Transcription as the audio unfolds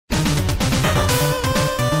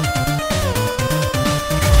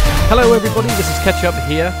Hello everybody, this is Ketchup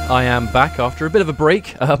here. I am back after a bit of a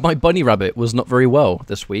break. My bunny rabbit was not very well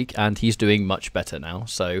this week and he's doing much better now.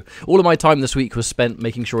 So all of my time this week was spent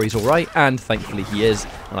making sure he's alright, and thankfully he is,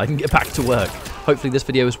 and I can get back to work. Hopefully this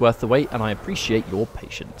video is worth the wait and I appreciate your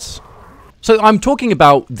patience. So I'm talking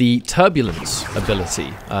about the Turbulence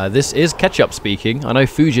ability. This is Ketchup speaking. I know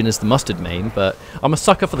Fujin is the mustard main, but I'm a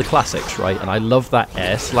sucker for the classics, right? And I love that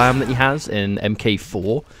air slam that he has in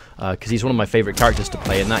MK4. Because he's one of my favourite characters to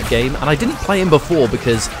play in that game, and I didn't play him before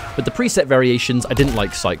because with the preset variations I didn't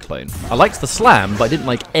like Cyclone. I liked the slam, but I didn't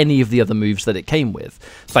like any of the other moves that it came with.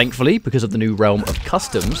 Thankfully, because of the new realm of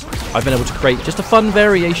customs, I've been able to create just a fun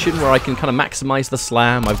variation where I can kind of maximise the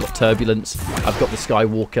slam. I've got Turbulence, I've got the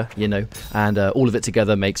Skywalker, you know, and all of it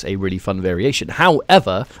together makes a really fun variation.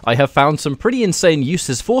 However, I have found some pretty insane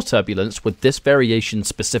uses for Turbulence with this variation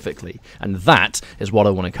specifically, and that is what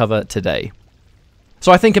I want to cover today.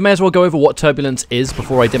 So I think I may as well go over what Turbulence is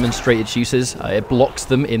before I demonstrate its uses. It blocks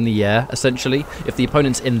them in the air, essentially. If the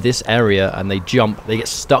opponent's in this area and they jump, they get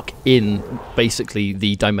stuck in, basically,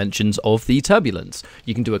 the dimensions of the Turbulence.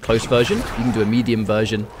 You can do a close version, you can do a medium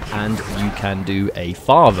version, and you can do a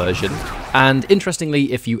far version. And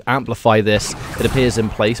interestingly, if you amplify this, it appears in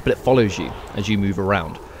place, but it follows you as you move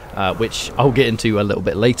around. Which I'll get into a little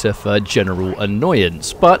bit later for general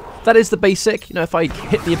annoyance. But that is the basic. You know, if I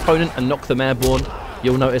hit the opponent and knock them airborne,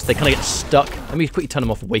 you'll notice they kind of get stuck. Let me quickly turn them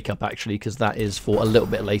off Wake Up, actually, because that is for a little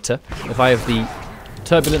bit later. If I have the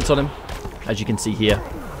Turbulence on him, as you can see here,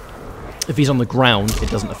 if he's on the ground, it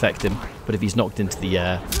doesn't affect him. But if he's knocked into the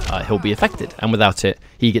air, he'll be affected. And without it,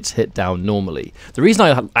 he gets hit down normally. The reason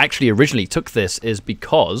I actually originally took this is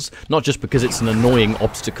because, not just because it's an annoying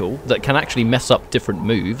obstacle that can actually mess up different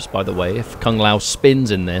moves, by the way. If Kung Lao spins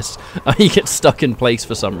in this, he gets stuck in place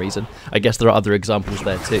for some reason. I guess there are other examples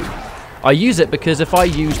there too. I use it because if I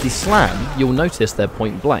use the slam, you'll notice they're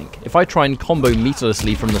point blank. If I try and combo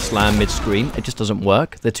meterlessly from the slam mid-screen, it just doesn't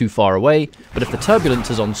work. They're too far away. But if the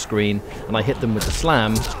Turbulence is on screen and I hit them with the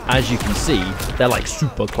slam, as you can see, they're like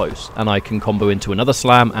super close. And I can combo into another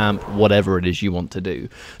slam, amp, whatever it is you want to do.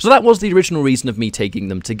 So that was the original reason of me taking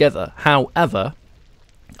them together. However,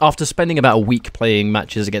 after spending about a week playing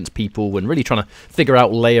matches against people and really trying to figure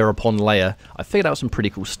out layer upon layer, I figured out some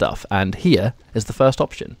pretty cool stuff. And here is the first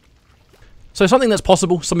option. So something that's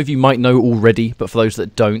possible, some of you might know already, but for those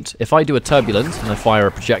that don't, if I do a Turbulence and I fire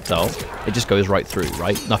a projectile, it just goes right through,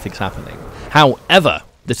 right? Nothing's happening. However,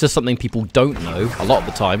 this is something people don't know a lot of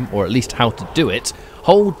the time, or at least how to do it.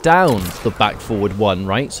 Hold down the back forward one,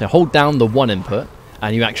 right? So hold down the one input,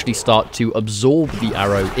 and you actually start to absorb the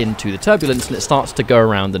arrow into the Turbulence, and it starts to go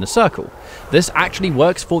around in a circle. This actually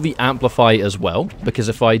works for the Amplify as well, because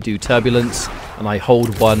if I do Turbulence, and I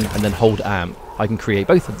hold one, and then hold Amp, I can create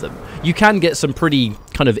both of them. You can get some pretty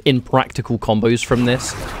kind of impractical combos from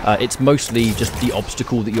this. It's mostly just the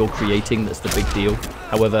obstacle that you're creating that's the big deal.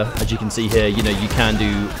 However, as you can see here, you know, you can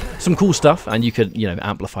do some cool stuff, and you could, you know,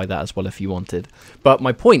 amplify that as well if you wanted. But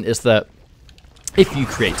my point is that if you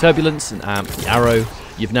create Turbulence and amp the arrow,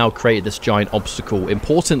 you've now created this giant obstacle.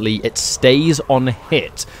 Importantly, it stays on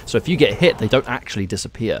hit. So if you get hit, they don't actually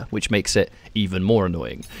disappear, which makes it even more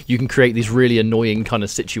annoying. You can create these really annoying kind of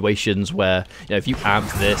situations where, you know, if you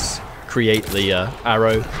amp this, create the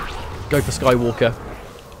arrow, go for Skywalker,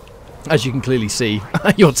 as you can clearly see,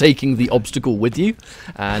 you're taking the obstacle with you.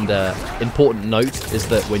 And important note is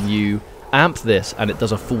that when you amp this and it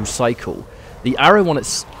does a full cycle, the arrow on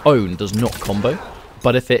its own does not combo,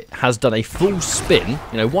 but if it has done a full spin,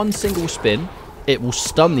 you know, one single spin, it will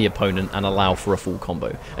stun the opponent and allow for a full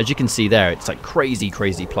combo. As you can see there, it's like crazy,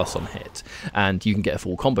 crazy plus on hit, and you can get a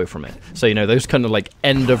full combo from it. So, you know, those kind of like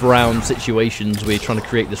end of round situations where you're trying to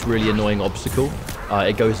create this really annoying obstacle,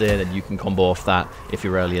 it goes in and you can combo off that if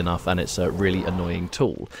you're early enough, and it's a really annoying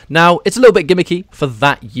tool. Now, it's a little bit gimmicky for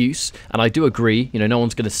that use, and I do agree, you know, no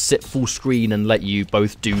one's going to sit full screen and let you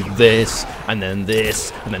both do this, and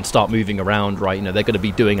then start moving around, right? You know, they're going to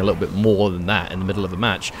be doing a little bit more than that in the middle of a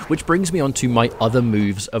match, which brings me on to my other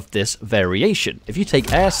moves of this variation. If you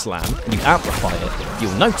take Air Slam and you amplify it,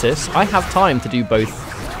 you'll notice I have time to do both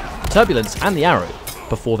Turbulence and the arrow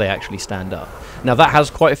before they actually stand up. Now that has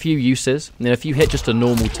quite a few uses. You know, if you hit just a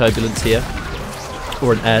normal Turbulence here,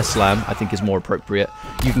 or an Air Slam, I think is more appropriate,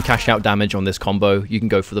 you can cash out damage on this combo. You can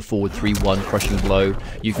go for the forward 3-1 crushing blow.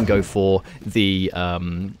 You can go for the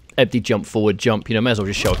empty jump, forward jump. You know, may as well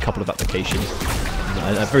just show a couple of applications.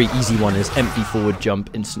 A very easy one is empty forward jump,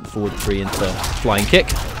 instant forward 3 into flying kick.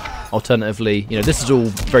 Alternatively, you know, this is all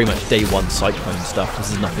very much day one Cyclone stuff.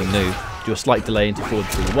 This is nothing new. do a slight delay into forward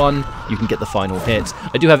 3-1, you can get the final hit.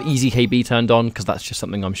 I do have easy KB turned on because that's just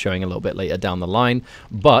something I'm showing a little bit later down the line,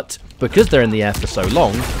 but because they're in the air for so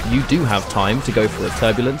long, you do have time to go for a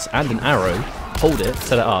turbulence and an arrow, hold it,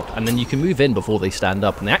 set it up, and then you can move in before they stand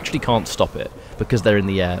up, and they actually can't stop it because they're in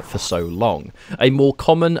the air for so long. A more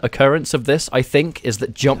common occurrence of this, I think, is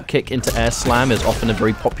that jump kick into air slam is often a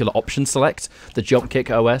very popular option select, the jump kick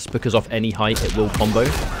OS, because off any height it will combo,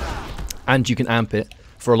 and you can amp it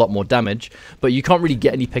for a lot more damage, but you can't really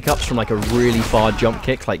get any pickups from like a really far jump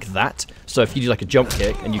kick like that. So if you do like a jump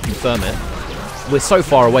kick and you confirm it, we're so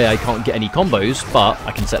far away I can't get any combos, but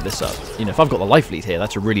I can set this up. You know, if I've got the life lead here,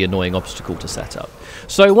 that's a really annoying obstacle to set up.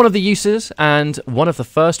 So one of the uses and one of the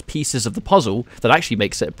first pieces of the puzzle that actually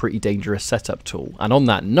makes it a pretty dangerous setup tool. And on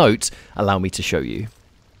that note, allow me to show you.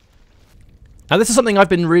 Now this is something I've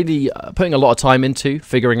been really putting a lot of time into,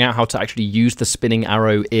 figuring out how to actually use the spinning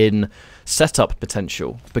arrow in setup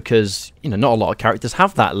potential, because, you know, not a lot of characters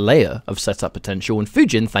have that layer of setup potential, and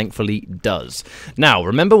Fujin thankfully does. Now,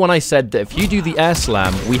 remember when I said that if you do the air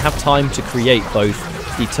slam, we have time to create both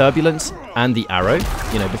the turbulence and the arrow,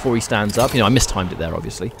 you know, before he stands up. You know, I mistimed it there,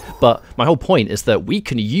 obviously, but my whole point is that we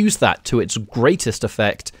can use that to its greatest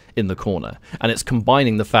effect in the corner, and it's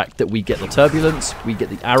combining the fact that we get the turbulence, we get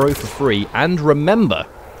the arrow for free, and remember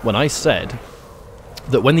when I said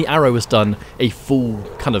that when the arrow has done a full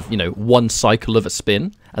kind of, you know, one cycle of a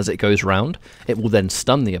spin as it goes round, it will then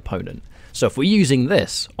stun the opponent. So if we're using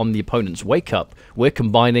this on the opponent's wake up, we're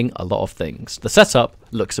combining a lot of things. The setup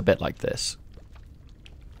looks a bit like this.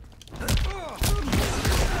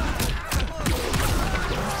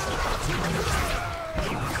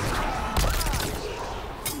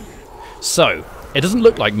 So, it doesn't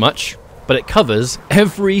look like much, but it covers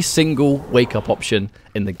every single wake-up option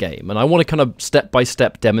in the game. And I want to kind of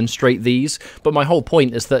step-by-step demonstrate these, but my whole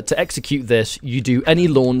point is that to execute this, you do any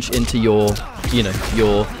launch into your, you know,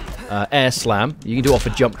 your air slam. You can do off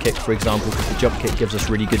a jump kick, for example, because the jump kick gives us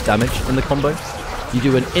really good damage in the combo. You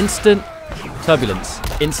do an instant turbulence,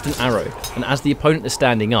 instant arrow, and as the opponent is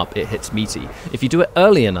standing up, it hits meaty. If you do it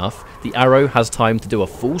early enough, the arrow has time to do a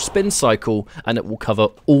full spin cycle, and it will cover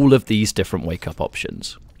all of these different wake-up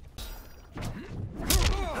options.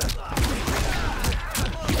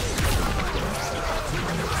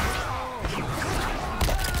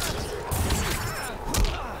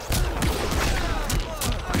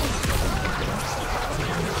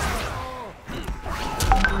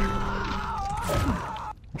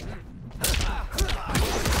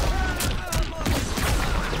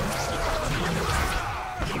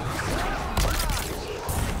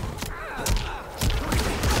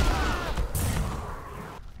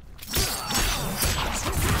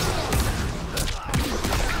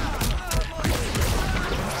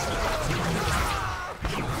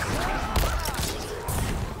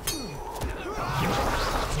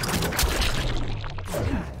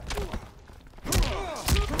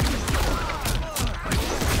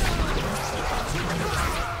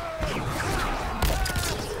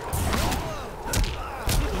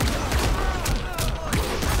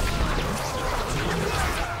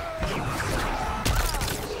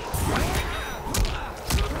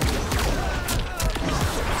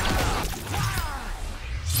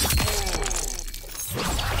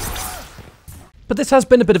 But this has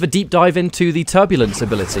been a bit of a deep dive into the Turbulence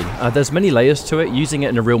ability. There's many layers to it. Using it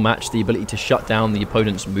in a real match, the ability to shut down the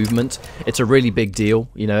opponent's movement, it's a really big deal.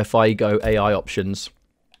 You know, if I go AI options,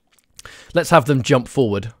 let's have them jump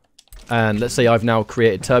forward. And let's say I've now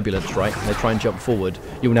created Turbulence, right? And they try and jump forward.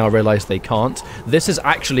 You'll now realize they can't. This is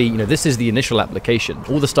actually, you know, this is the initial application.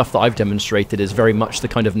 All the stuff that I've demonstrated is very much the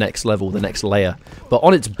kind of next level, the next layer. But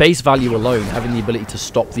on its base value alone, having the ability to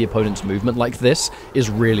stop the opponent's movement like this is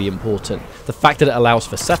really important. The fact that it allows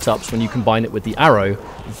for setups when you combine it with the arrow,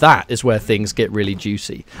 that is where things get really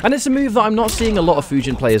juicy. And it's a move that I'm not seeing a lot of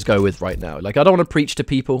Fujin players go with right now. Like, I don't want to preach to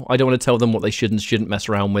people. I don't want to tell them what they should and shouldn't mess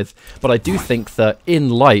around with. But I do think that in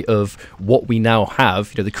light of what we now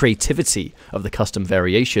have, you know, the creativity of the custom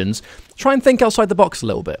variations, try and think outside the box a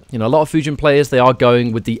little bit. You know, a lot of Fujin players, they are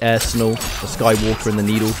going with the air snell, the Skywalker and the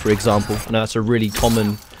needle, for example. And that's a really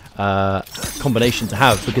common combination to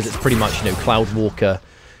have because it's pretty much, you know, Cloudwalker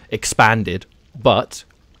expanded. But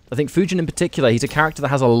I think Fujin in particular, he's a character that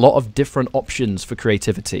has a lot of different options for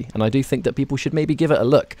creativity, and I do think that people should maybe give it a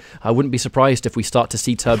look. I wouldn't be surprised if we start to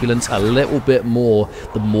see Turbulence a little bit more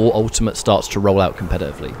the more Ultimate starts to roll out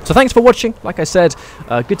competitively. So thanks for watching. Like I said,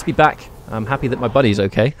 good to be back. I'm happy that my buddy's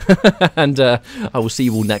okay, and I will see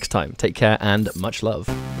you all next time. Take care and much love.